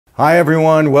Hi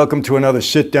everyone, welcome to another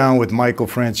sit down with Michael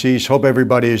Franzese. Hope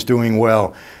everybody is doing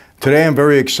well. Today I'm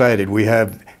very excited. We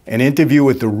have an interview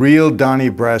with the real Donnie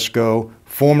Brasco,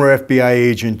 former FBI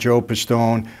agent Joe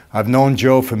Pistone. I've known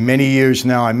Joe for many years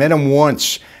now. I met him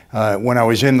once when I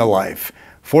was in the life.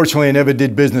 Fortunately, I never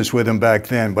did business with him back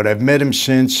then, but I've met him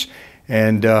since.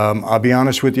 And I'll be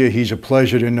honest with you, he's a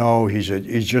pleasure to know. He's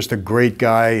just a great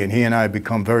guy, and he and I have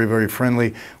become very, very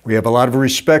friendly. We have a lot of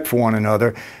respect for one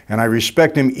another, and I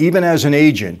respect him even as an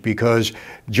agent because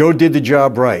Joe did the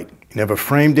job right. He never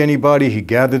framed anybody. He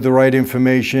gathered the right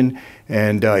information,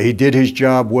 and he did his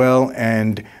job well,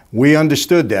 and we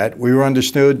understood that. We were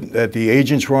understood that the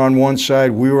agents were on one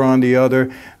side, we were on the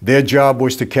other. Their job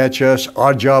was to catch us.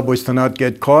 Our job was to not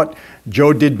get caught.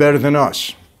 Joe did better than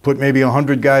us. Put maybe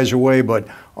 100 guys away, but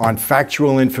on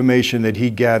factual information that he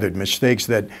gathered, mistakes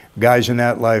that guys in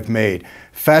that life made.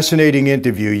 Fascinating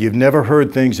interview. You've never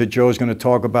heard things that Joe's going to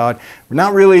talk about.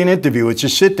 Not really an interview, it's a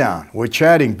sit down. We're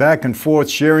chatting back and forth,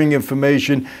 sharing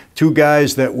information. Two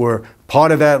guys that were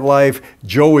part of that life.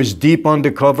 Joe was deep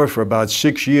undercover for about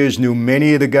 6 years, knew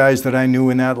many of the guys that I knew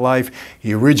in that life.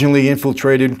 He originally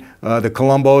infiltrated the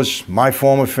Colombos, my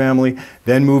former family,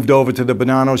 then moved over to the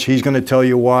Bonanos. He's going to tell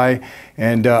you why,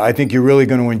 and I think you're really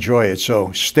going to enjoy it.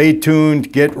 So stay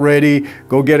tuned, get ready,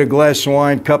 go get a glass of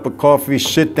wine, cup of coffee,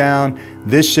 sit down.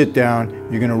 This sit down,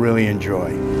 you're going to really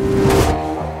enjoy.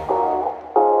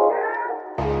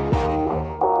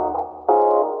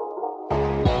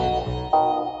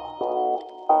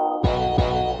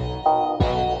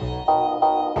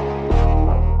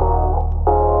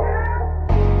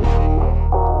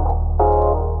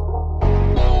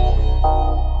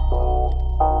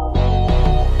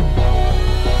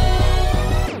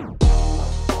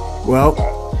 Well,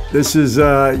 this is,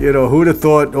 who'd have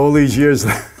thought all these years,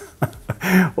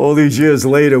 all these years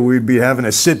later, we'd be having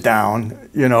a sit down,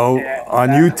 on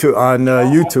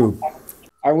YouTube.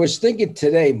 I was thinking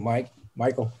today,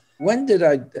 Michael, when did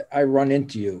I run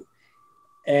into you?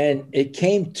 And it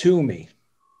came to me.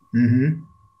 Mm-hmm.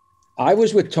 I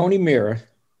was with Tony Mira,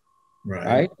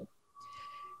 Right.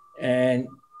 And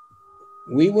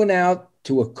we went out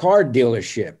to a car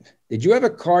dealership. Did you have a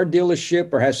car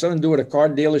dealership or have something to do with a car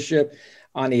dealership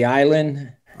on the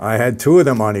island? I had two of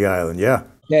them on the island, yeah.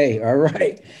 Okay, all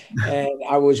right. And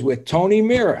I was with Tony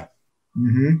Mira.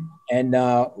 Mm-hmm. And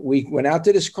we went out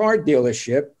to this car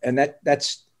dealership, and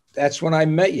that's when I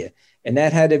met you. And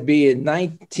that had to be in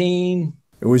 19.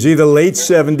 It was either late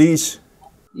 70s.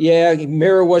 Yeah,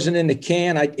 Mira wasn't in the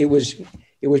can. It was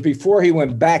before he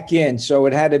went back in, so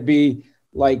it had to be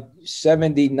like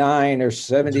 79 or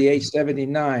 78,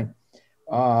 79.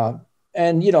 And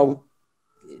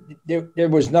there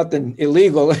was nothing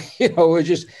illegal. It was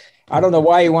just, I don't know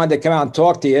why he wanted to come out and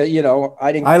talk to you.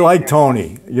 I like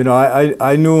Tony.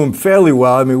 I knew him fairly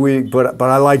well. I mean, but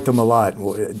I liked him a lot.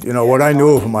 What I knew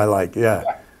of him, I liked. Yeah.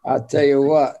 I'll tell you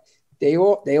what. They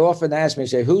often ask me,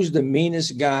 say, "Who's the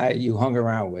meanest guy you hung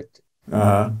around with?"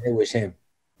 It was him.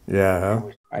 Yeah.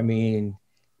 Huh? I mean,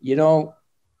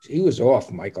 he was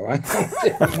off, Michael.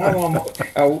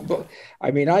 I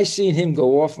mean, I seen him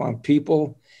go off on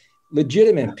people,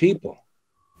 legitimate people.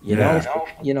 I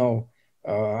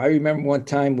remember one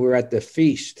time we were at the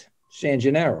feast, San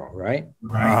Gennaro, right?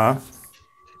 Uh-huh.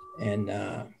 And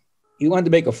he wanted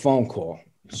to make a phone call.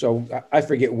 So I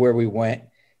forget where we went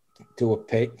to a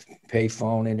pay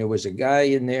phone, and there was a guy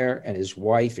in there and his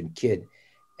wife and kid,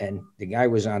 and the guy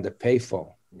was on the pay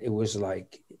phone. It was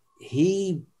like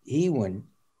he went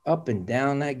up and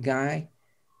down that guy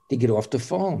to get off the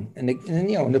phone. And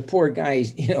the poor guy,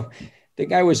 the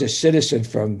guy was a citizen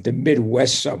from the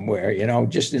Midwest somewhere,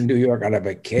 just in New York on a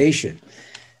vacation.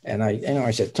 And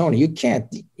I said, Tony, you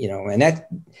can't, and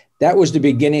that was the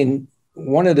beginning,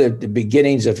 one of the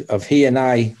beginnings of he and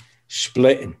I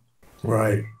splitting.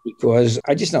 Right. Because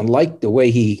I just don't like the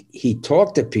way he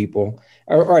talked to people.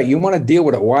 All right, you want to deal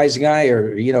with a wise guy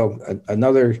or,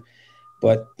 another,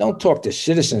 but don't talk to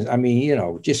citizens. I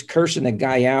mean, just cursing the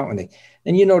guy out, and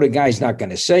the guy's not going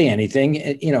to say anything,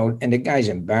 and the guy's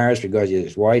embarrassed because of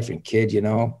his wife and kid,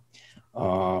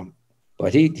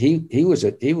 but he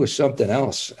was something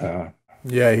else.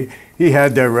 Yeah, he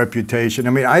had that reputation.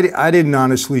 I mean, I didn't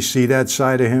honestly see that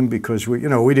side of him because we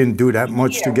didn't do that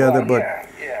much together, but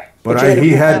he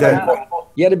had that.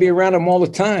 You had to be around him all the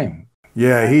time.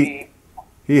 Yeah,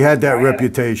 he had that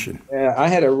reputation. Yeah, I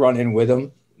had a run-in with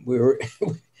him.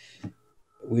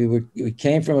 We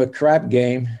came from a crap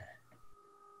game,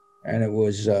 and it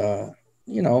was I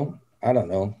don't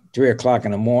know, 3 o'clock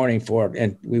in the morning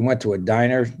and we went to a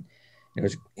diner. It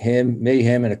was him,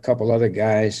 and a couple other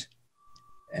guys,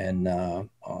 and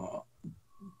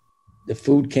the the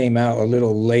food came out a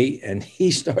little late, and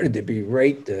he started to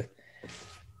berate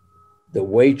the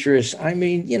waitress. I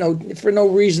mean, you know, for no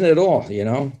reason at all, you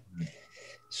know.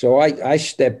 So I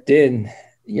stepped in,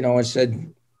 you know, and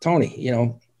said, Tony, you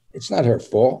know, it's not her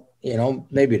fault. You know,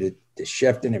 maybe the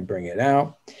chef didn't bring it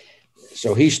out.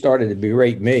 So he started to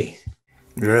berate me.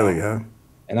 Really, huh?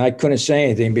 And I couldn't say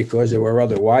anything because there were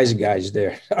other wise guys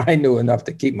there. I knew enough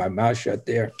to keep my mouth shut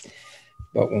there.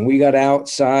 But when we got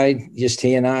outside, just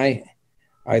he and I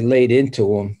laid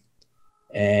into him.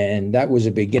 And that was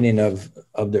the beginning of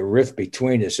the rift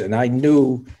between us. And I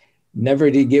knew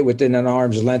never to get within an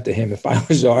arm's length of him if I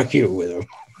was arguing with him.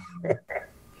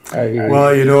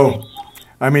 Well, you know,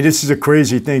 I mean, this is a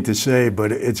crazy thing to say,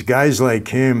 but it's guys like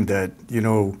him that, you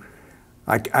know,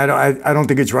 I don't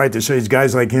think it's right to say it's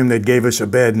guys like him that gave us a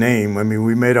bad name. I mean,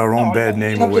 we made our own bad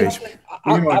name ways.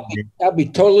 I'll be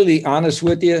totally honest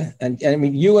with you. And I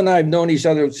mean, you and I have known each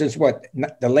other since what,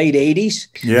 the late 80s?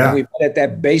 Yeah. And we met at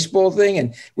that baseball thing,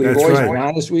 and we've always been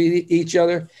honest with each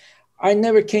other. I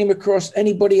never came across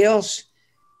anybody else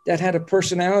that had a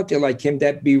personality like him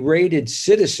that berated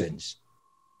citizens.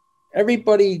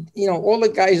 Everybody, you know, all the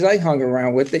guys I hung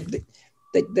around with,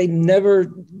 they never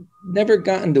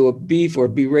got into a beef or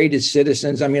berated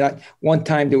citizens. I mean, one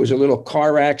time there was a little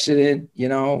car accident, you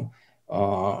know,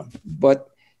 but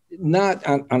not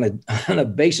on a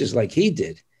basis like he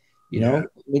did, you know.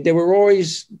 I mean, they were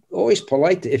always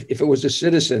polite if it was a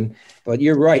citizen. But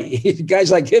you're right,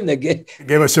 guys like him that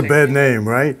gave us a bad name,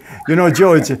 right? You know,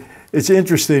 Joe, it's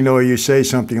interesting though you say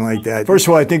something like that. First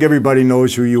of all, I think everybody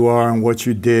knows who you are and what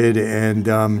you did,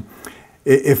 and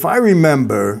if I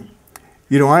remember,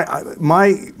 you know,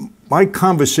 my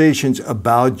conversations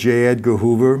about J. Edgar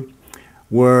Hoover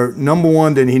were, number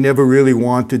one, that he never really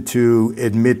wanted to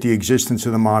admit the existence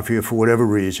of the mafia for whatever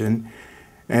reason,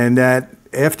 and that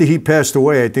after he passed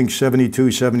away, I think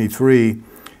 72, 73,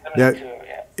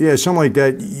 yeah, something like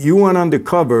that, you went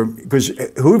undercover because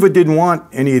Hoover didn't want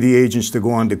any of the agents to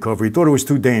go undercover. He thought it was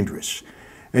too dangerous.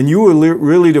 And you were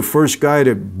really the first guy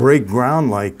to break ground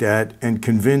like that and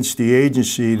convince the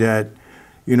agency that,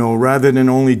 you know, rather than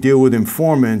only deal with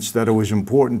informants, that it was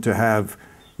important to have,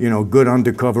 you know, good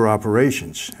undercover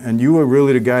operations. And you were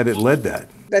really the guy that led that.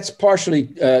 That's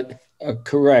partially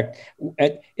correct.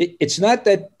 It's not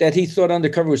that he thought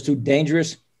undercover was too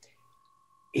dangerous.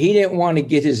 He didn't want to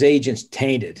get his agents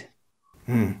tainted.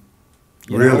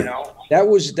 Really? Know? That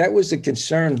was the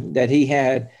concern that he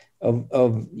had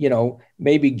of you know,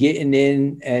 maybe getting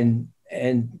in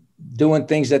and doing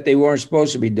things that they weren't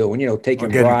supposed to be doing, you know, taking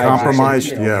bribes, compromised,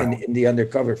 you know, in the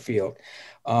undercover field.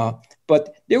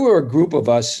 But there were a group of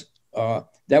us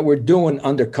that were doing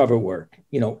undercover work,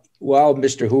 you know, while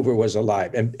Mr. Hoover was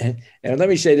alive. And let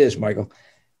me say this, Michael,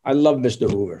 I love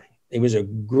Mr. Hoover. He was a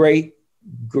great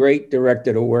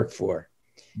director to work for.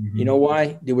 Mm-hmm. You know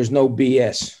why? There was no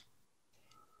BS.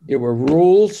 There were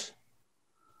rules,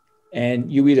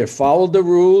 and you either followed the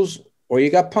rules or you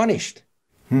got punished.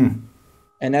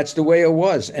 And that's the way it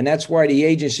was. And that's why the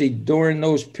agency during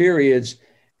those periods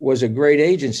was a great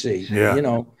agency, you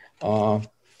know,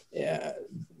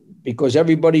 because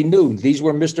everybody knew these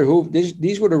were Mr. Hoover.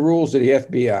 These were the rules of the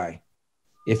FBI.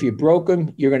 If you broke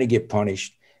them, you're going to get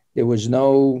punished. There was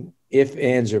no ifs,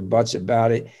 ands, or buts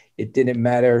about it. It didn't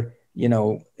matter, you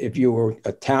know, if you were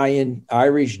Italian,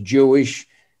 Irish, Jewish,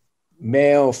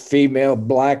 male, female,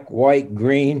 black, white,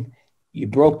 green. You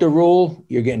broke the rule,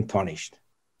 you're getting punished.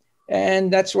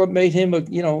 And that's what made him,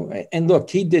 you know, and look,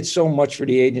 he did so much for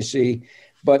the agency.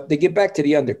 But to get back to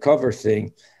the undercover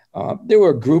thing, there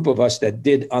were a group of us that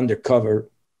did undercover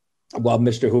while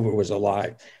Mr. Hoover was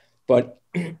alive. But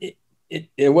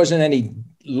it wasn't any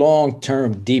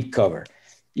long-term deep cover.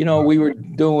 You know, we were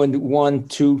doing 1,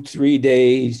 2, 3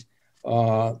 days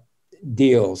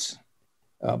deals,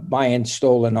 buying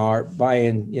stolen art,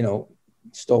 buying, you know,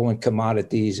 stolen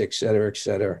commodities, et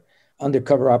cetera,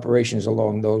 undercover operations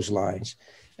along those lines.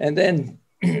 And then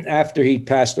after he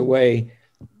passed away,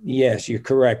 yes, you're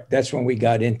correct. That's when we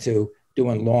got into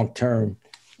doing long-term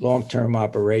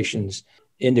operations.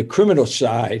 In the criminal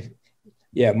side,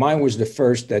 yeah, mine was the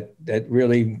first that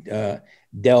really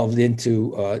delved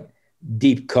into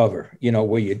deep cover, you know,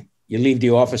 where you leave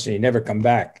the office and you never come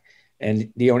back.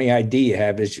 And the only ID you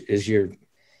have is your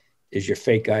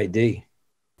fake ID.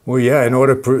 Well, yeah, in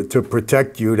order to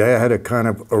protect you, they had to kind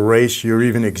of erase your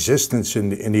even existence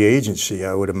in the agency,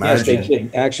 I would imagine. Yes, they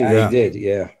did. Actually, they did,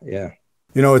 yeah.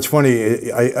 You know, it's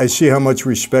funny, I see how much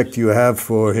respect you have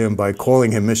for him by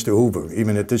calling him Mr. Hoover,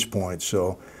 even at this point,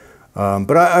 so.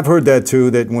 But I've heard that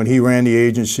too, that when he ran the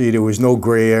agency, there was no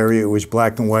gray area, it was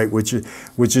black and white, which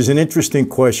is an interesting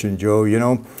question, Joe, you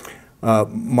know.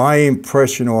 My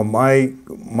impression, or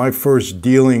my first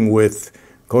dealing with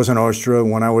Cosa Nostra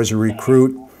when I was a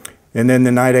recruit, and then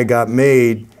the night I got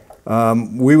made,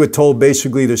 we were told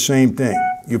basically the same thing.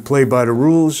 You play by the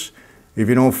rules. If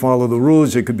you don't follow the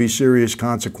rules, it could be serious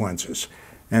consequences.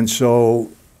 And so,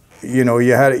 you know,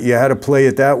 you had to play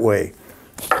it that way.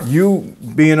 You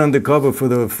being undercover for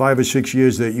the 5 or 6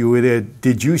 years that you were there,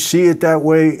 did you see it that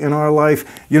way in our life?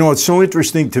 You know, it's so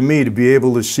interesting to me to be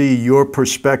able to see your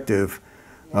perspective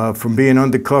from being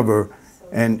undercover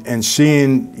and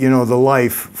seeing, you know, the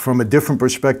life from a different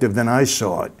perspective than I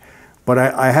saw it. But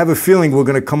I have a feeling we're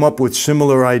going to come up with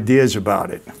similar ideas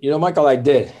about it. You know, Michael, I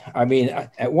did. I mean,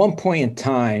 at one point in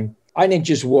time, I didn't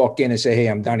just walk in and say, hey,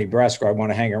 I'm Donnie Brasco. I want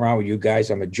to hang around with you guys.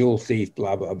 I'm a jewel thief,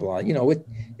 blah, blah, blah. You know,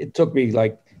 it took me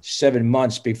like 7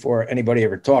 months before anybody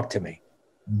ever talked to me.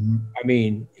 Mm-hmm. I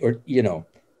mean, or, you know.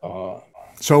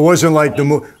 So it wasn't like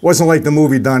the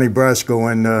movie Donnie Brasco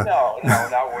and. No,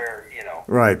 not where, you know.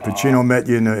 Right, Pacino met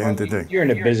you in the thing. You're in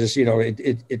the business, you know,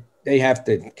 they have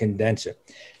to condense it.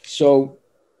 So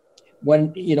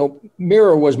when, you know,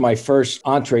 Mirror was my first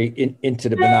entree into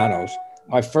the Bonanos.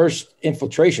 My first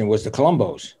infiltration was the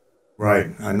Colombos. Right,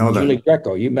 I know that. Julie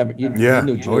Greco, you remember? You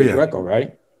knew Julie Greco,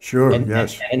 right? Sure,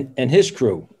 yes. And his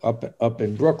crew up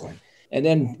in Brooklyn. And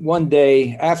then one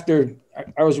day after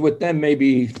I was with them,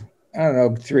 maybe, I don't know,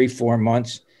 3-4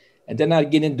 months. And then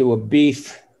I'd get into a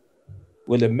beef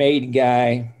with a maid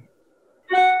guy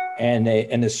and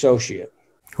an associate.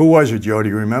 Who was it, Joe? Do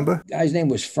you remember? The guy's name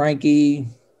was Frankie.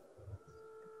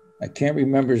 I can't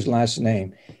remember his last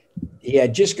name. He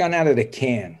had just gone out of the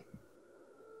can.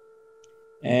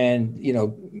 And, you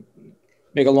know,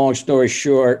 make a long story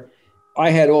short, I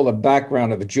had all the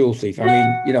background of a jewel thief. I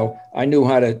mean, you know, I knew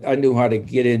how to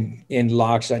get in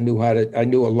locks. I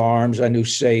knew alarms. I knew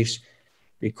safes,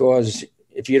 because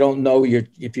if you don't know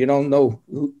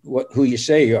who you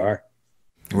say you are,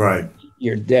 right,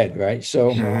 you're dead, right?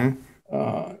 So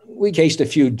we cased a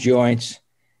few joints,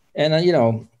 and you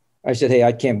know, I said, hey,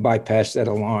 I can't bypass that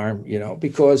alarm, you know,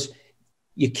 because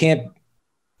you can't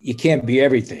be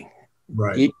everything,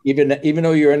 right? Even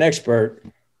though you're an expert,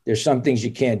 there's some things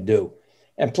you can't do.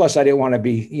 And plus, I didn't want to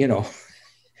be, you know,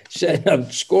 setting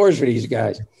up scores for these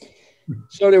guys.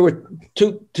 So there were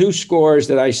two scores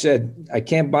that I said, I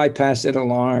can't bypass that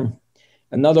alarm.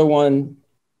 Another one,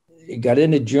 it got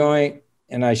in the joint,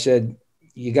 and I said,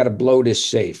 you got to blow this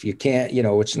safe. You can't, you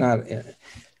know, it's not.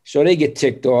 So they get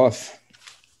ticked off.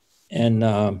 And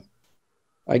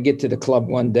I get to the club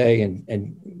one day,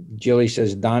 and Jilly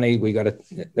says, Donnie,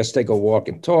 let's take a walk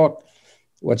and talk.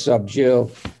 What's up,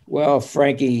 Jill? Well,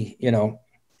 Frankie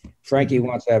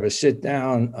wants to have a sit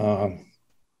down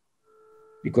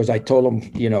because I told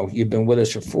him, you know, you've been with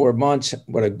us for 4 months.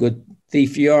 What a good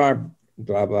thief you are,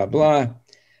 blah, blah, blah.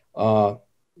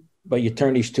 But you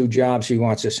turn these 2 jobs. He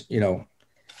wants us, you know.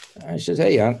 I says,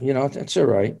 hey, you know, that's all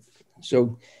right.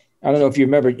 So I don't know if you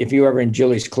remember, if you were ever in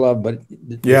Jilly's club, but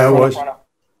yeah, it was.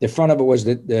 The front of it was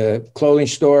the clothing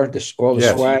store, all the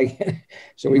swag.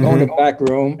 So we go in the back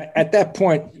room. At that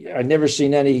point, I'd never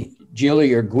seen any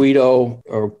Jilly or Guido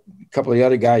or a couple of the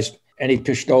other guys, any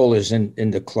pistolas in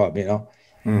the club, you know.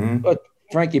 But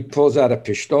Frankie pulls out a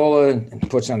pistola and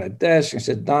puts on a desk and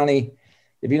said, Donnie,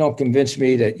 if you don't convince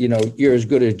me that, you know, you're as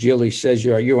good as Jilly says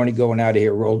you are, you're only going out of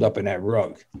here rolled up in that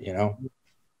rug, you know.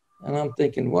 And I'm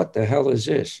thinking, what the hell is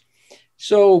this?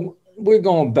 So we're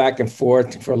going back and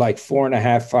forth for like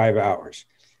 4.5, 5 hours.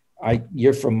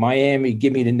 You're from Miami.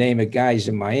 Give me the name of guys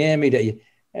in Miami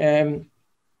and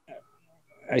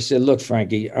I said, look,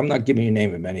 Frankie, I'm not giving you the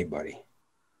name of anybody.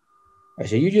 I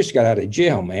said, you just got out of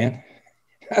jail, man.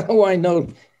 How do I know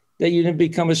that you didn't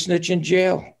become a snitch in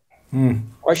jail?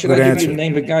 Why should I give you the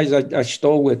name of guys I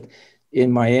stole with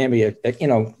in Miami? You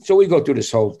know, so we go through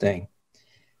this whole thing.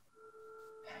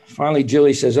 Finally,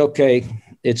 Jilly says, okay,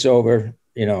 it's over.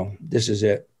 You know, this is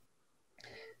it.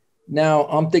 Now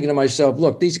I'm thinking to myself,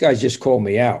 look, these guys just called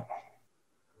me out.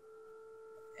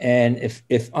 And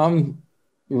if I'm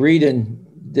reading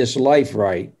this life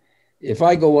right, if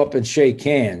I go up and shake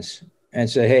hands and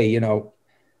say, hey, you know,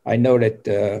 I know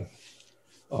that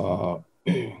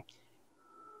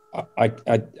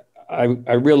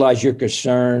I realize your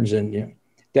concerns, and you know,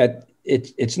 that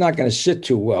it's not going to sit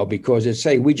too well, because it's,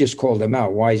 hey, we just called him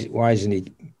out. Why isn't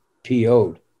he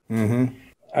PO'd?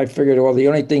 I figured, well, the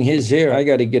only thing is here, I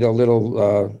got to get a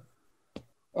little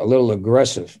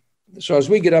aggressive. So as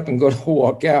we get up and go to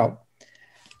walk out,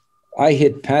 I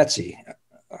hit Patsy.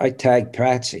 I tagged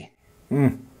Patsy.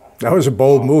 That was a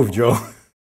bold move, Joe.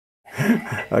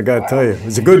 I got to tell you, it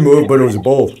was a good move, but it was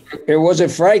bold. It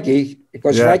wasn't Frankie,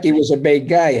 because Frankie was a big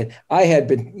guy. And I had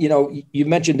been, you know, you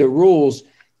mentioned the rules.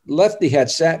 Lefty had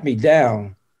sat me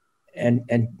down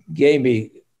and gave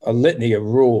me a litany of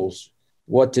rules,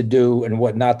 what to do and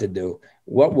what not to do,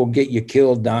 what will get you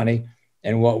killed, Donnie,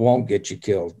 and what won't get you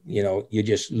killed. You know, you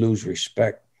just lose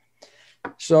respect.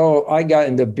 So I got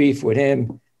into beef with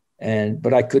him,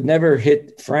 but I could never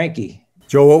hit Frankie.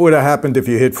 Joe, what would have happened if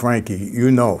you hit Frankie?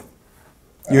 You know.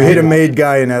 You hit a made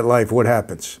guy in that life, what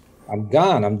happens? I'm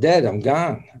gone. I'm dead. I'm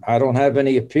gone. I don't have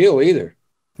any appeal either.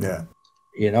 Yeah.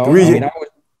 You know,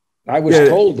 I was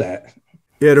told that.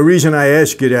 Yeah, the reason I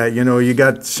ask you that, you know, you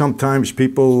got sometimes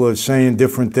people saying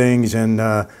different things, and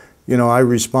you know, I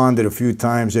responded a few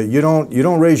times that you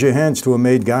don't raise your hands to a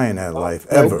made guy in that life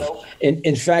ever. No.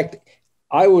 In fact,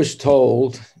 I was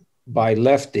told by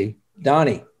Lefty,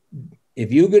 Donnie,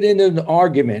 if you get into an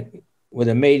argument with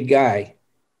a made guy,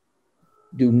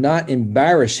 do not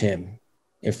embarrass him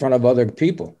in front of other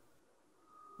people.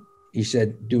 He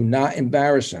said, do not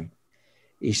embarrass him.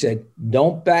 He said,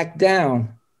 don't back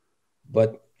down,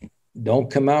 but don't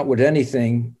come out with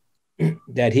anything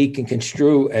that he can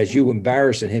construe as you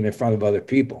embarrassing him in front of other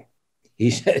people.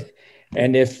 He said,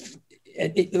 and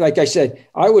like I said,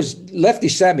 Lefty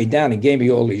sat me down and gave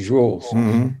me all these rules.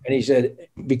 Mm-hmm. And he said,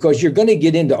 because you're going to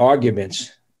get into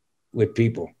arguments with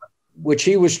people, which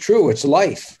he was true. It's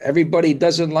life. Everybody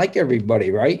doesn't like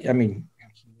everybody, right? I mean,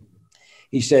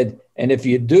 he said, and if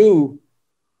you do,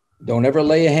 don't ever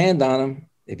lay a hand on him.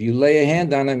 If you lay a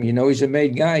hand on him, you know he's a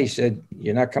made guy. He said,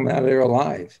 you're not coming out of there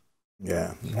alive.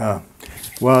 Yeah.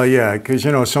 Well, yeah, because,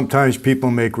 you know, sometimes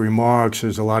people make remarks.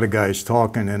 There's a lot of guys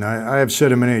talking, and I have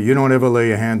said a minute, you don't ever lay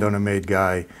your hand on a made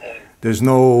guy. There's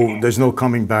no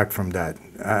coming back from that.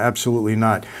 Absolutely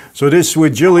not. So this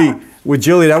with Jilly,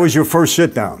 that was your first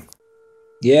sit down.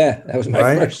 Yeah, that was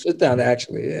my first sit down,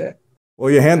 actually. Yeah. Well,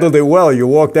 you handled it well. You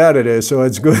walked out of there, so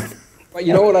it's good. But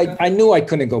you know what? I knew I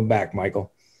couldn't go back,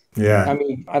 Michael. Yeah. I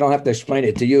mean, I don't have to explain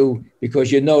it to you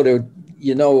because you know it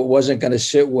wasn't going to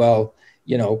sit well.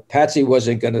 You know, Patsy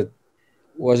wasn't going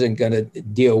to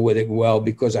deal with it well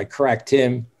because I cracked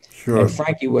him. Sure. And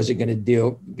Frankie wasn't going to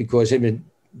deal because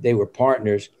they were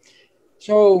partners.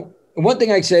 So one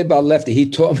thing I say about Lefty, he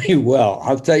taught me well.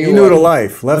 I'll tell you. He knew the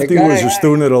life. Lefty was a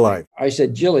student of the life. I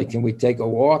said, Jilly, can we take a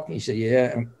walk? He said,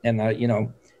 yeah. And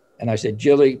I said,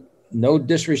 Jilly, no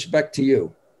disrespect to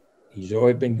you. He's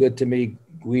always been good to me,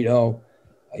 Guido.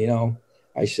 You know,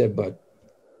 I said, but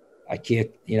I can't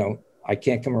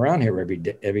come around here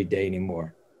every day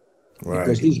anymore. Right.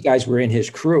 Because these guys were in his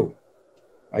crew.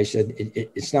 I said,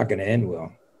 it's not going to end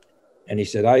well. And he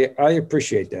said, I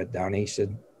appreciate that, Donnie. He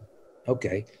said,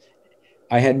 okay.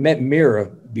 I had met Mira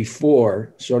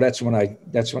before, so that's when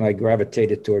I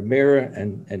gravitated toward Mira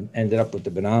and ended up with the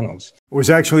Bonanos. It was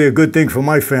actually a good thing for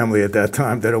my family at that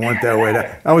time that it went that way.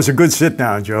 That was a good sit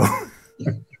down, Joe.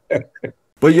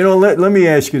 But, you know, let me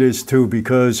ask you this, too,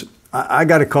 because I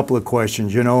got a couple of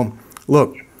questions, you know.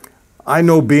 Look, I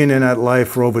know being in that life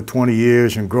for over 20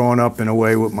 years and growing up in a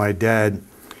way with my dad,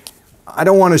 I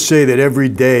don't want to say that every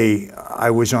day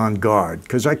I was on guard,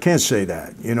 because I can't say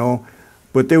that, you know.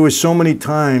 But there was so many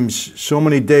times, so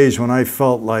many days when I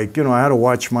felt like, you know, I had to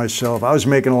watch myself. I was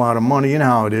making a lot of money. You know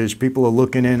how it is. People are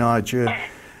looking in at you,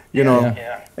 you know.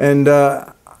 Yeah. And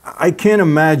I can't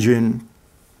imagine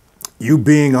you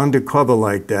being undercover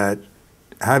like that,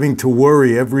 having to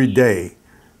worry every day.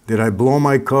 Did I blow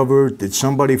my cover? Did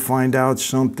somebody find out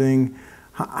something?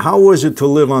 How was it to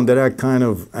live under that kind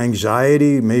of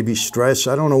anxiety, maybe stress?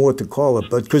 I don't know what to call it,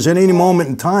 but because at any moment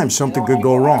in time, something could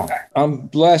go wrong. I'm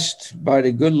blessed by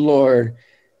the good Lord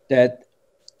that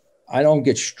I don't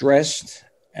get stressed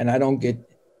and I don't get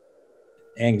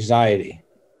anxiety.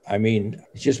 I mean,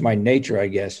 it's just my nature, I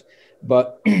guess.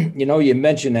 But, you know, you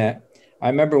mentioned that. I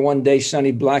remember one day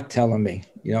Sonny Black telling me,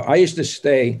 you know, I used to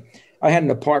stay, I had an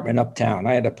apartment uptown.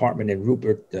 I had an apartment in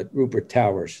Rupert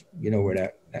Towers. You know where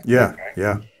that yeah,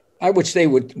 yeah. I would stay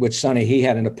with Sonny. He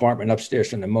had an apartment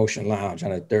upstairs from the Motion Lounge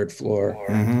on the 3rd floor.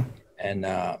 Mm-hmm. And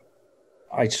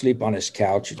I'd sleep on his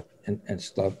couch and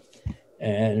stuff.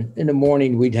 And in the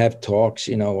morning, we'd have talks,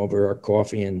 you know, over our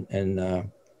coffee and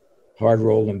hard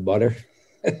roll and butter.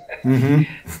 Mm-hmm.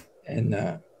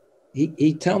 And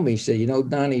he'd tell me, he said, you know,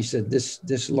 Donnie, he said,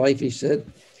 this life, he said,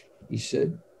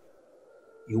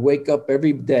 you wake up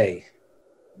every day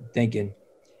thinking,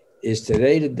 is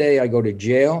today the day I go to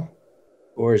jail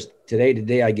or is today the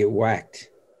day I get whacked?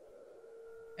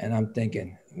 And I'm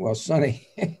thinking, well, Sonny,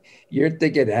 you're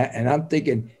thinking that. And I'm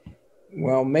thinking,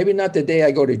 well, maybe not the day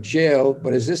I go to jail,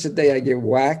 but is this the day I get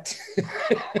whacked?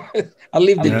 I'll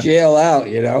leave the jail out,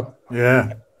 you know?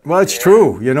 Yeah. Well, it's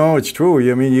true. You know, it's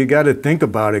true. I mean, you got to think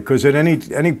about it because at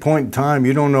any point in time,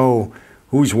 you don't know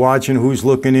who's watching, who's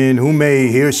looking in, who may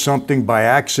hear something by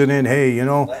accident. Hey, you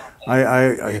know,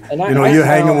 you're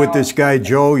hanging with this guy,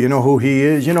 Joe, you know who he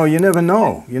is. You know, you never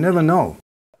know. You never know.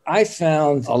 I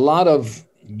found a lot of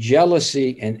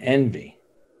jealousy and envy.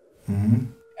 Mm-hmm.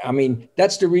 I mean,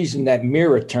 that's the reason that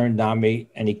Mira turned on me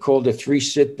and he called it 3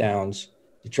 sit-downs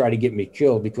to try to get me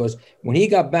killed, because when he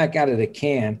got back out of the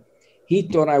can, he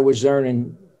thought I was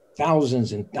earning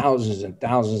thousands and thousands and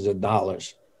thousands of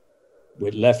dollars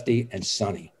with Lefty and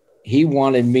Sonny. He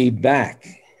wanted me back,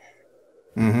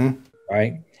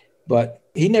 right? But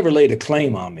he never laid a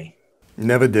claim on me.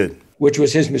 Never did. Which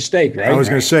was his mistake, right? I was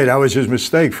going to say that was his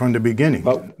mistake from the beginning.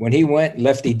 But when he went,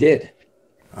 Lefty did.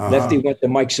 Lefty went to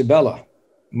Mike Sabella.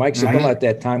 Mike Sabella at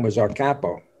that time was our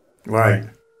capo. Right.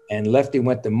 And Lefty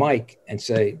went to Mike and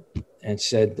said,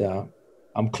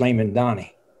 I'm claiming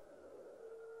Donnie.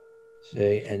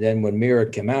 See, and then when Mira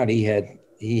came out, he had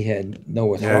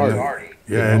no authority.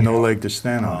 No leg to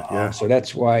stand on. Yeah. So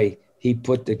that's why he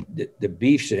put the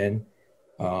beefs in.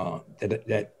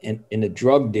 That in the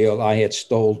drug deal, I had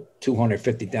stole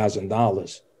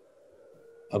 $250,000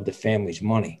 of the family's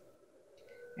money,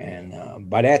 and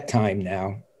by that time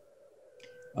now,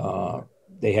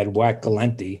 they had whacked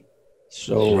Galenti,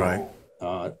 so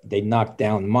they knocked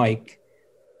down Mike,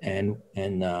 and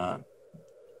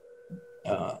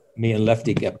me and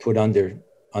Lefty got put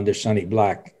under Sonny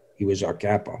Black. He was our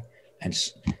capo, and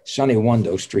Sonny won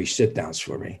those 3 sit-downs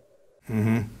for me.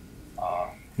 Mm-hmm.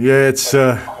 Yeah, it's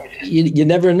you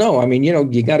never know. I mean, you know,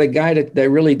 you got a guy that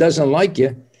really doesn't like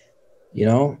you, you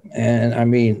know. And I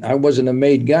mean, I wasn't a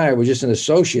made guy; I was just an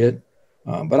associate.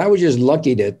 But I was just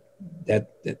lucky that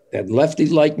Lefty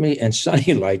liked me and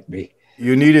Sonny liked me.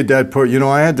 You needed that you know,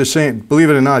 I had the same.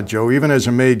 Believe it or not, Joe, even as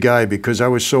a made guy, because I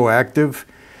was so active,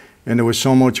 and there was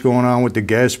so much going on with the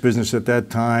gas business at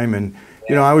that time, and.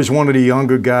 You know, I was one of the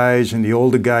younger guys, and the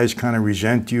older guys kind of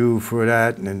resent you for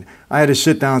that. And I had to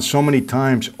sit down so many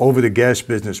times over the gas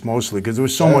business mostly because there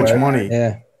was so much money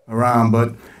around.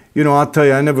 But, you know, I'll tell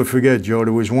you, I never forget, Joe.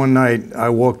 There was one night I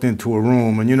walked into a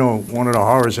room, and, you know, one of the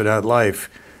horrors of that life,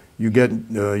 you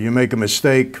make a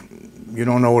mistake, you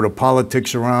don't know the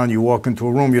politics around, you walk into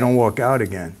a room, you don't walk out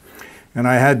again. And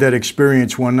I had that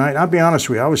experience one night. I'll be honest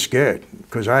with you, I was scared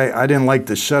because I didn't like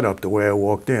the setup the way I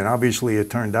walked in. Obviously, it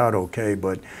turned out okay,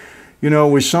 but, you know,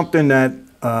 it was something that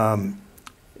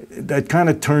that kind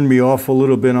of turned me off a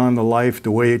little bit on the life,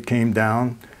 the way it came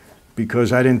down,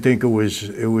 because I didn't think it was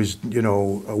you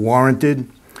know, warranted.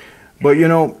 But, you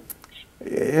know,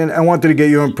 and I wanted to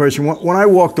get your impression. When I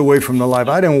walked away from the life,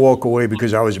 I didn't walk away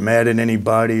because I was mad at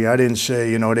anybody. I didn't say,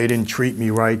 you know, they didn't treat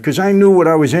me right, because I knew what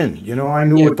I was in. You know, I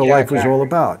knew what the life was all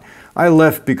about. I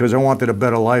left because I wanted a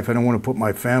better life. I didn't want to put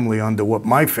my family under what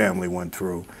my family went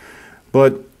through.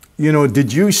 But, you know,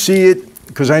 did you see it?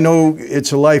 Because I know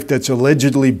it's a life that's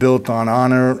allegedly built on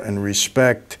honor and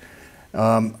respect.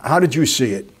 How did you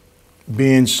see it,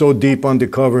 being so deep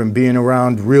undercover and being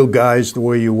around real guys the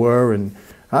way you were? And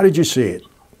how did you see it?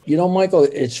 You know, Michael,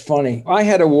 it's funny. I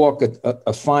had to walk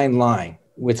a fine line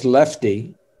with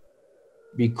Lefty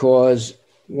because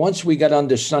once we got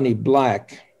under Sonny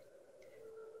Black,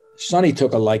 Sonny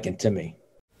took a liking to me.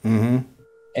 Mm-hmm.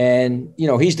 And, you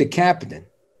know, he's the captain.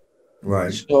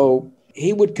 Right. So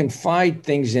he would confide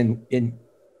things in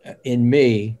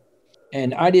me.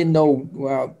 And I didn't know,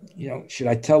 well, you know, should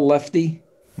I tell Lefty?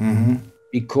 Mm-hmm.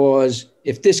 Because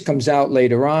if this comes out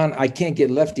later on, I can't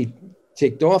get Lefty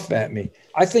ticked off at me.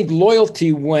 I think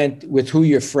loyalty went with who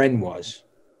your friend was.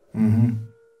 Mm-hmm.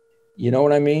 You know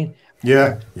what I mean?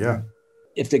 Yeah, yeah.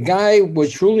 If the guy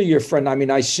was truly your friend, I mean,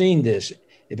 I seen this.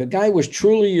 If a guy was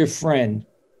truly your friend,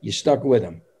 you stuck with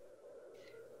him.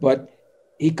 But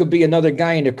he could be another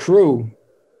guy in the crew,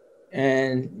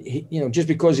 and he, you know, just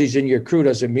because he's in your crew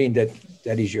doesn't mean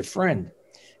that he's your friend.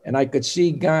 And I could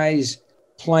see guys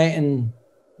planting,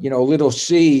 you know, little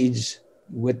seeds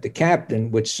with the captain,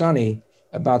 with Sonny,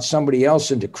 about somebody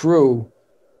else in the crew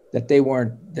that they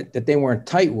weren't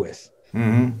tight with.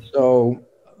 Mm-hmm. So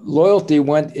loyalty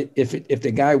went if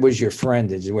the guy was your friend,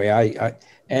 is the way I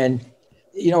and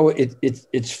you know,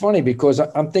 it's funny because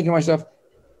I'm thinking to myself,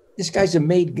 this guy's a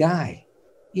made guy.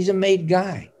 He's a made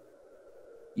guy.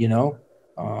 You know,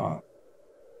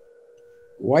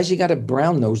 why's he got to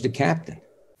brown nose the captain?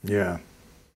 Yeah.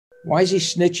 Why is he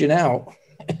snitching out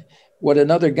what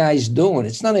another guy's doing?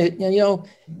 It's not you know,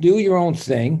 do your own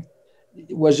thing.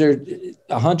 Was there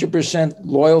 100%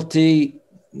 loyalty?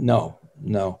 No.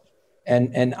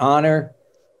 And honor?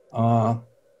 No.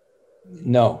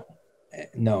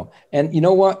 And you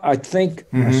know what? I think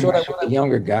I saw that with the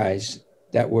younger guys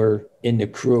that were in the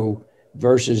crew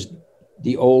versus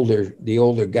the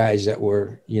older guys that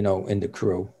were, you know, in the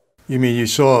crew. You mean you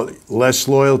saw less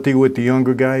loyalty with the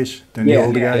younger guys than the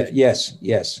older guys? Yes.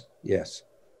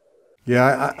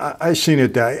 Yeah, I seen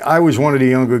it that. I was one of the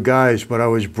younger guys, but I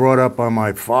was brought up by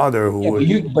my father who was.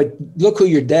 But look who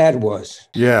your dad was.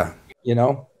 Yeah. You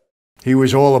know? He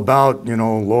was all about,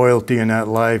 loyalty in that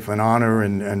life and honor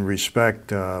and respect,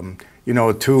 to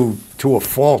a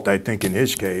fault, I think, in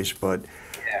his case. But,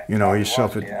 he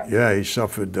suffered. Yeah, he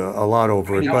suffered a lot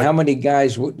over it. But how many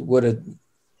guys would have,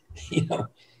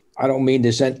 I don't mean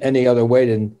this any other way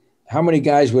than how many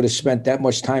guys would have spent that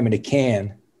much time in a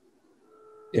can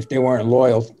if they weren't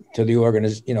loyal to the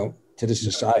to the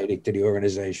society, to the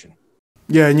organization.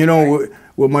 Yeah, and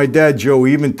with my dad, Joe,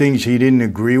 even things he didn't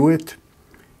agree with,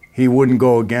 he wouldn't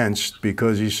go against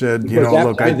because he said, they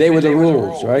were the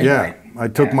rules, right? Yeah, I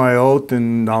took my oath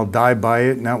and I'll die by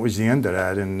it, and that was the end of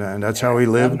that, and that's how he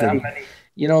lived.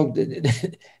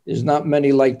 There's not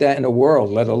many like that in the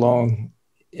world, let alone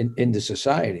in the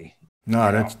society.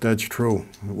 No, that's true,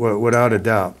 without a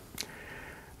doubt.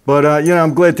 But,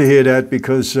 I'm glad to hear that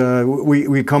because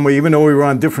we come, even though we were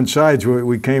on different sides,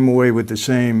 we came away with the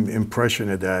same impression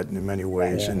of that in many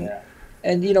ways. And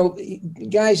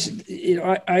guys,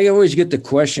 I always get the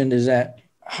question is that,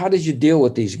 how did you deal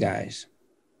with these guys?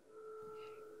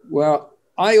 Well,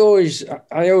 I always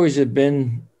have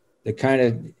been the kind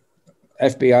of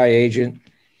FBI agent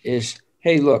is,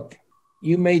 hey, look,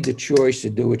 you made the choice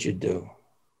to do what you do,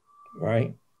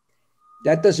 right?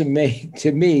 That doesn't make,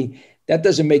 to me, that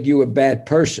doesn't make you a bad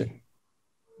person.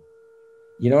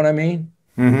 You know what I mean?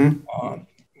 Mm-hmm.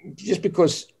 Just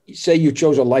because, say you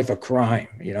chose a life of crime,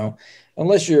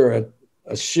 unless you're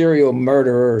a serial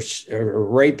murderer or a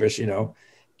rapist,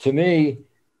 to me,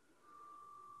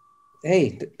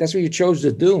 hey, that's what you chose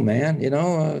to do, man.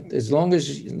 As long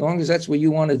as that's what you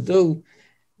want to do,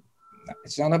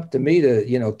 it's not up to me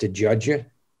to, to judge you.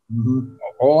 Mm-hmm.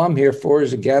 All I'm here for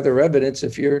is to gather evidence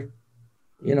if you're,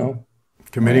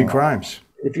 committing crimes.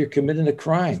 If you're committing a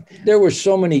crime. There were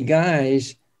so many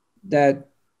guys that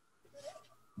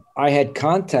I had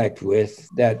contact with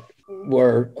that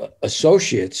were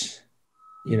associates,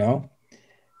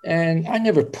 and I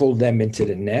never pulled them into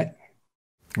the net.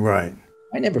 Right.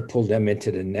 I never pulled them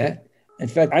into the net. In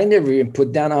fact, I never even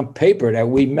put down on paper that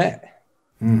we met.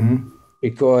 Mm-hmm.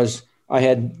 Because I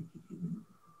had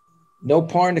no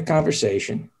part in the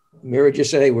conversation. Mira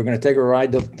just said, hey, we're going to take a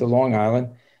ride to Long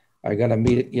Island. I got to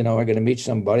meet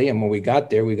somebody. And when we got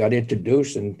there, we got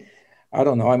introduced. And I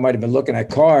don't know, I might have been looking at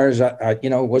cars. It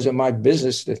wasn't my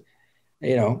business to,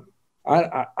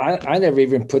 I never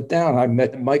even put down. I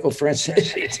met Michael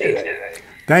Franzese today.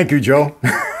 Thank you, Joe.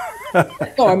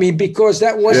 No, I mean, because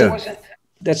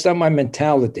that's not my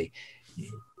mentality.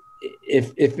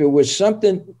 If it was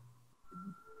something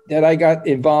that I got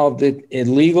involved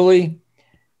in legally,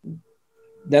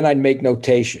 then I'd make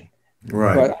notation.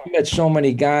 Right. But I met so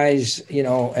many guys,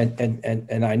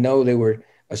 and I know they were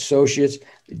associates.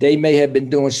 They may have been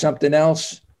doing something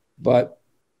else, but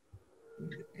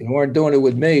they weren't doing it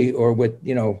with me or with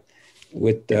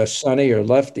Sonny or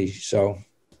Lefty. So,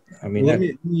 I mean, let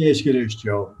me ask you this,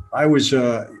 Joe. I was,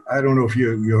 I don't know if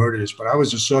you heard of this, but I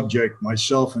was a subject,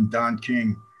 myself and Don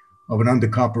King, of an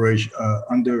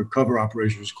undercover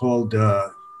operation. It was called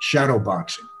shadow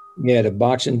boxing. Yeah, the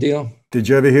boxing deal. Did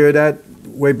you ever hear that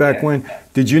way back when?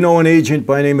 Did you know an agent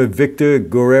by the name of Victor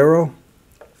Guerrero?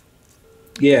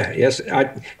 Yeah, yes,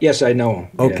 I know him.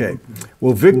 Okay.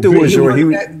 Well, Victor was,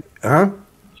 Did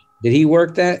he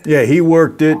work that? Yeah, he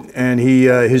worked it, and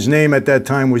his name at that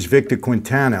time was Victor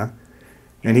Quintana,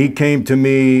 and he came to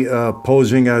me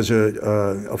posing as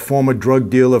a former drug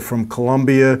dealer from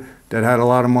Colombia that had a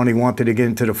lot of money, wanted to get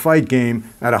into the fight game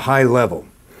at a high level.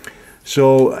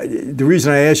 So the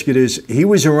reason I ask you this, he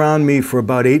was around me for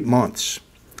about 8 months.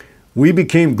 We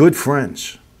became good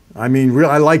friends. I mean,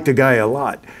 I liked the guy a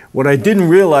lot. What I didn't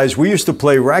realize, we used to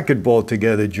play racquetball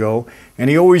together, Joe,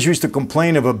 and he always used to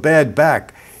complain of a bad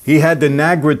back. He had the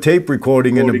Nagra tape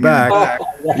recording in the back.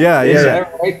 Yeah.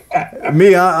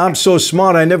 Me, I'm so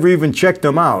smart, I never even checked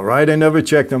them out, right? I never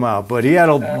checked them out. But he had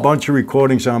a bunch of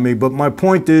recordings on me. But my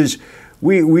point is,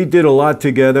 we did a lot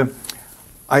together.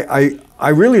 I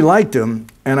really liked him,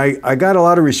 and I got a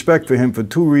lot of respect for him for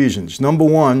 2 reasons. Number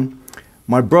one,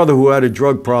 my brother, who had a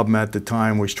drug problem at the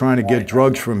time, was trying to get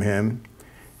drugs from him,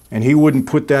 and he wouldn't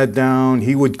put that down.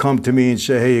 He would come to me and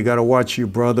say, hey, you got to watch your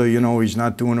brother. He's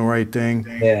not doing the right thing.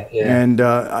 Yeah. And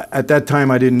at that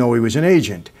time, I didn't know he was an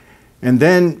agent. And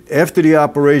then after the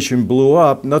operation blew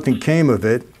up, nothing came of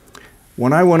it.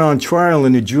 When I went on trial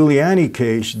in the Giuliani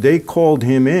case, they called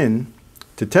him in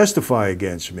to testify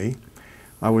against me.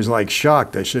 I was like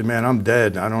shocked. I said, man, I'm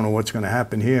dead. I don't know what's going to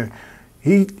happen here.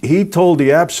 He told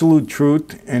the absolute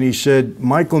truth, and he said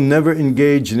Michael never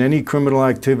engaged in any criminal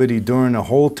activity during the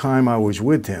whole time I was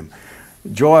with him.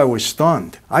 Joe, I was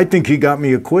stunned. I think he got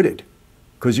me acquitted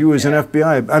because he was an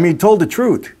FBI. I mean, he told the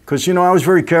truth because, you know, I was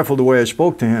very careful the way I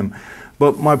spoke to him.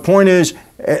 But my point is,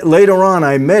 later on,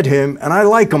 I met him, and I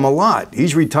like him a lot.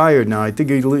 He's retired now. I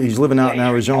think he's living out in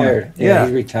Arizona. Retired. Yeah,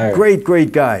 he's retired.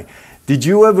 Great guy. Did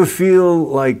you ever feel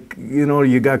like, you know,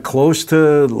 you got close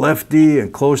to Lefty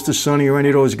and close to Sonny or any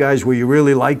of those guys where you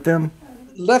really liked them?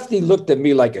 Lefty looked at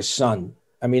me like a son.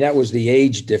 I mean, that was the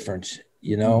age difference,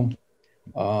 you know.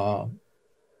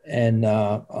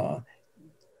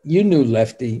 You knew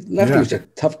Lefty. Lefty was a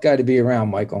tough guy to be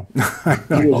around, Michael.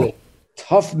 He was a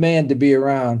tough man to be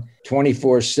around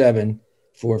 24/7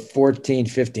 for 14,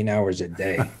 15 hours a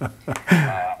day.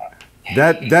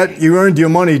 That you earned your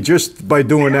money just by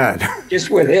doing that. Just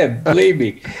with him, believe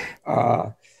me.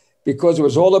 Because it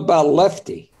was all about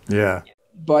Lefty. Yeah.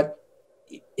 But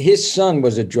his son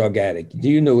was a drug addict.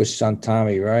 You knew his son,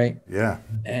 Tommy, right? Yeah.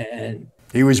 And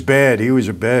he was bad. He was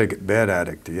a bad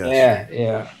addict, yes.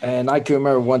 Yeah. And I can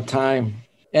remember one time,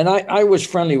 and I was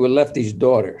friendly with Lefty's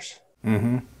daughters.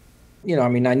 Mm-hmm. You know, I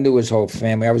mean, I knew his whole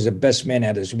family. I was the best man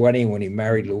at his wedding when he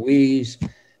married Louise.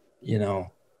 You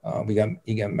know,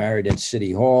 he got married at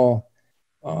City Hall.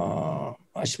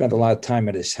 I spent a lot of time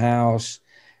at his house.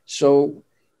 So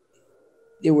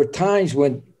there were times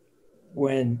when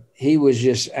he was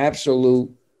just absolute.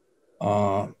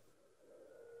 You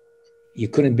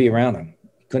couldn't be around him.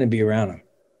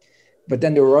 But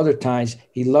then there were other times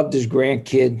he loved his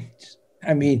grandkids.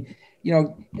 I mean, you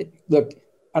know, look,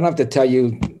 I don't have to tell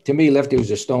you, to me, Lefty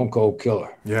was a stone cold killer.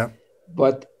 Yeah.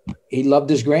 But he loved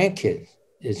his grandkids.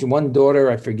 His one daughter,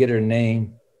 I forget her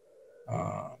name.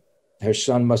 Her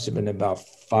son must have been about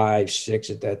 5, 6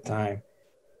 at that time.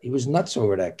 He was nuts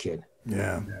over that kid.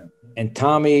 Yeah. And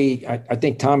Tommy, I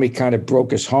think Tommy kind of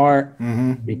broke his heart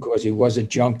because he was a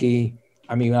junkie.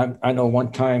 I mean, I know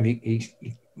one time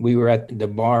we were at the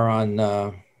bar on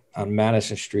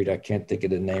Madison Street. I can't think of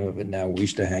the name of it now. We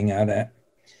used to hang out at.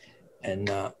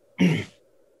 And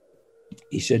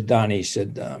he said, Donnie,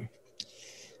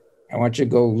 I want you to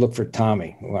go look for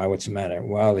Tommy. Why, what's the matter?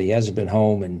 Well, he hasn't been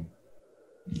home in,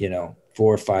 4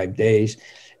 or 5 days.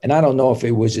 And I don't know if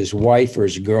it was his wife or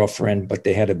his girlfriend, but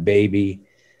they had a baby.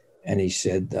 And he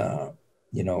said, they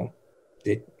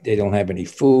don't have any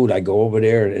food. I go over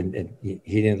there and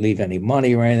he didn't leave any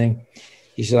money or anything.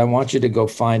 He said, I want you to go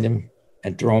find him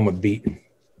and throw him a beating,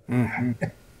 and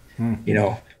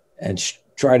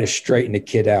try to straighten the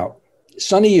kid out.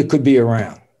 Sonny, you could be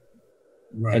around.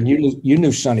 Right. And you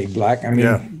knew Sonny Black. I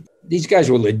mean, these guys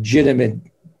were legitimate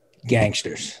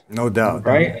gangsters. No doubt.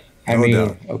 Right? No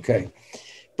doubt. Okay.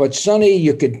 But Sonny,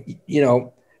 you could,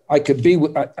 I could be,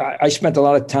 I spent a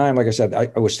lot of time, like I said, I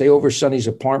would stay over Sonny's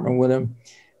apartment with him.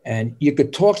 And you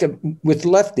could talk with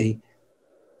Lefty.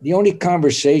 The only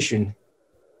conversation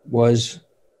was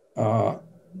the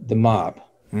mob.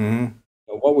 Mm-hmm.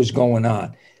 What was going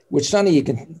on. With Sonny, you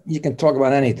can talk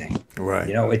about anything. Right.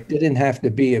 It didn't have to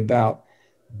be about,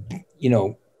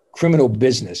 criminal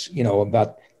business,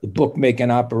 about the bookmaking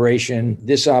operation,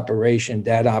 this operation,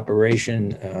 that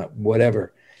operation,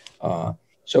 whatever.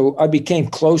 So I became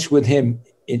close with him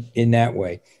in that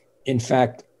way. In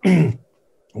fact,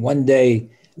 one day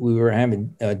we were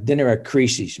having dinner at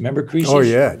Creasy's. Remember Creasy's? Oh,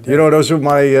 yeah. Those were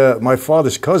my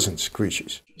father's cousins,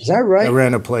 Creasy's. Is that right? I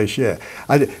ran a place, yeah.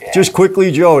 Just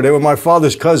quickly, Joe, they were my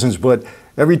father's cousins, but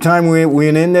every time we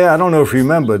went in there, I don't know if you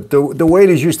remember, the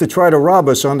waiters used to try to rob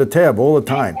us on the tab all the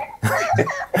time.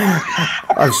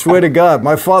 I swear to God,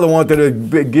 my father wanted to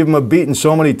give him a beating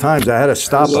so many times, I had to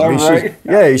stop him. He says,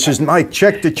 he says, Mike,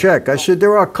 check the check. I said,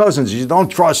 they're our cousins. He said, don't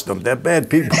trust them. They're bad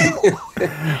people.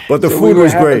 But the food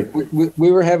was great.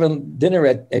 We were having dinner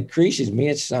at Creasy's, me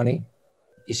and Sonny.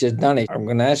 He said, Donnie, I'm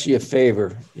going to ask you a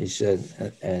favor. He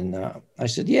said, and I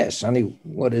said, yeah, Sonny,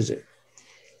 what is it?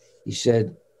 He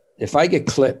said, if I get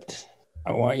clipped,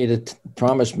 I want you to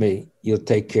promise me you'll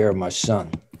take care of my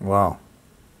son. Wow.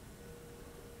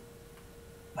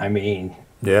 I mean.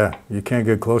 Yeah, you can't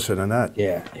get closer than that.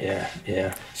 Yeah.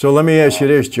 So let me ask you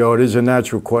this, Joe. It is a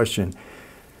natural question.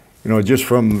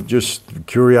 Just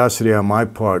curiosity on my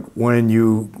part, when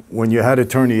you had to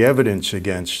turn the evidence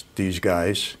against these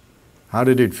guys, how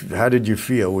did you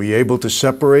feel? Were you able to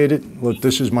separate it? Look,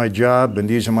 this is my job and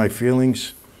these are my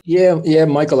feelings. Yeah,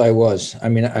 Michael, I was. I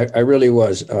mean, I really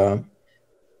was.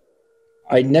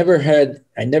 I never had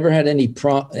any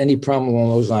problem along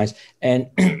those lines, and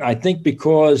I think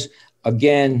because,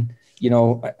 again,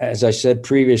 as I said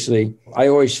previously, I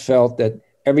always felt that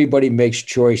everybody makes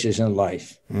choices in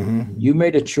life. Mm-hmm. You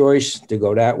made a choice to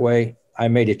go that way. I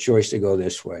made a choice to go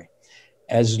this way.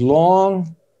 As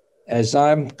long as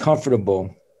I'm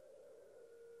comfortable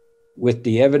with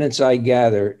the evidence I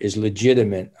gather is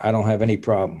legitimate, I don't have any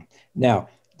problem. Now,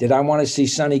 did I want to see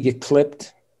Sonny get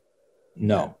clipped?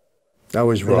 No. That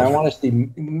was rough. Did I want to see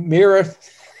Mira?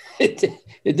 It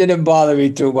didn't bother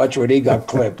me too much when he got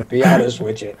clipped, to be honest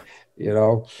with you. You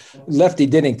know, Lefty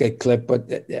didn't get clipped, but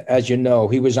as you know,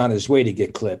 he was on his way to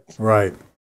get clipped. Right.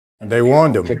 And they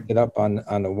warned him. Picked it up on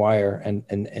the wire, and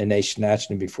they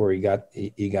snatched him before he got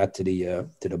to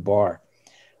the bar.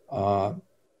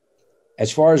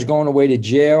 As far as going away to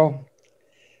jail,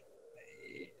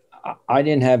 I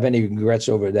didn't have any regrets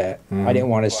over that. I didn't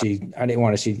want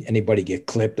to see anybody get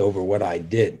clipped over what I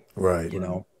did. Right. You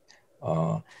know,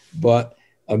 but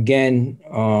again,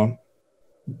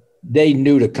 they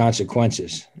knew the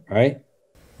consequences, right?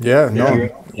 Yeah. No.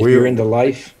 If you're into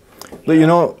life. But you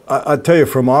know, I tell you,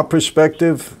 from our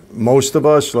perspective, most of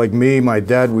us, like me, my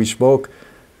dad, we spoke.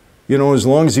 You know, as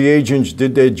long as the agents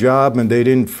did their job and they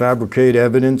didn't fabricate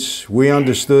evidence, we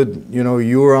understood. You know,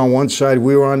 you were on one side,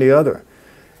 we were on the other.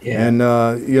 Yeah. And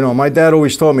you know, my dad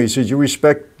always told me, he says, you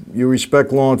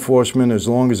respect law enforcement as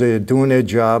long as they're doing their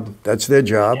job. That's their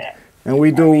job, and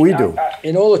we do what we do.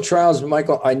 In all the trials,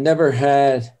 Michael, I never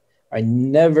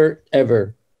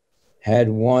ever had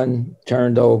one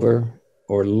turned over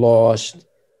or lost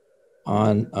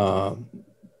on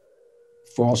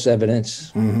false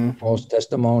evidence, false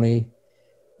testimony.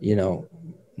 You know,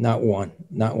 not one.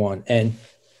 And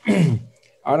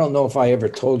I don't know if I ever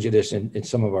told you this in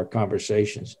some of our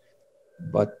conversations,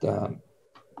 but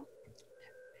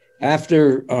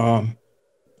after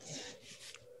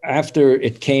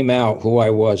it came out who I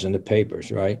was in the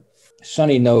papers, right?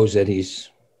 Sonny knows that he's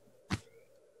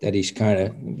kind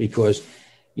of, because,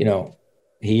 you know,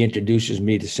 he introduces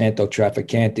me to Santo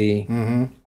Trafficante.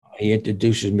 He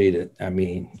introduces me to, I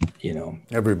mean, you know.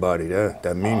 Everybody,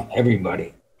 that means.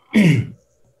 Everybody.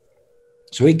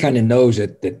 So he kind of knows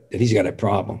that he's got a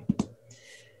problem.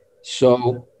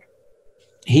 So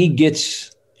he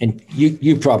gets, and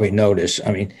you probably know this,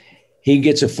 I mean, he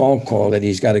gets a phone call that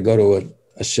he's got to go to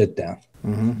a sit down.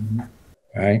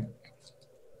 Right?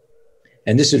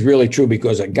 And this is really true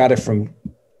because I got it from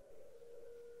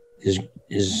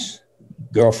his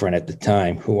girlfriend at the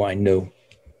time, who I knew.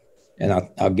 And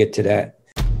I'll get to that.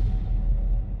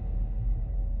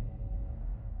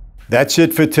 That's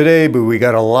it for today, but we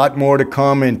got a lot more to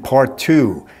come in part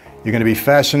 2. You're going to be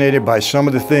fascinated by some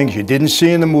of the things you didn't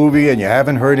see in the movie and you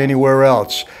haven't heard anywhere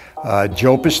else.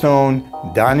 Joe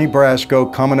Pistone, Donnie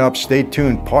Brasco coming up. Stay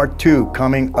tuned. Part 2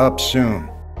 coming up soon.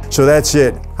 So that's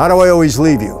it. How do I always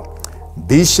leave you?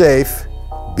 Be safe,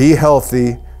 be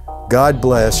healthy, God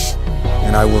bless,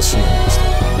 and I will see you.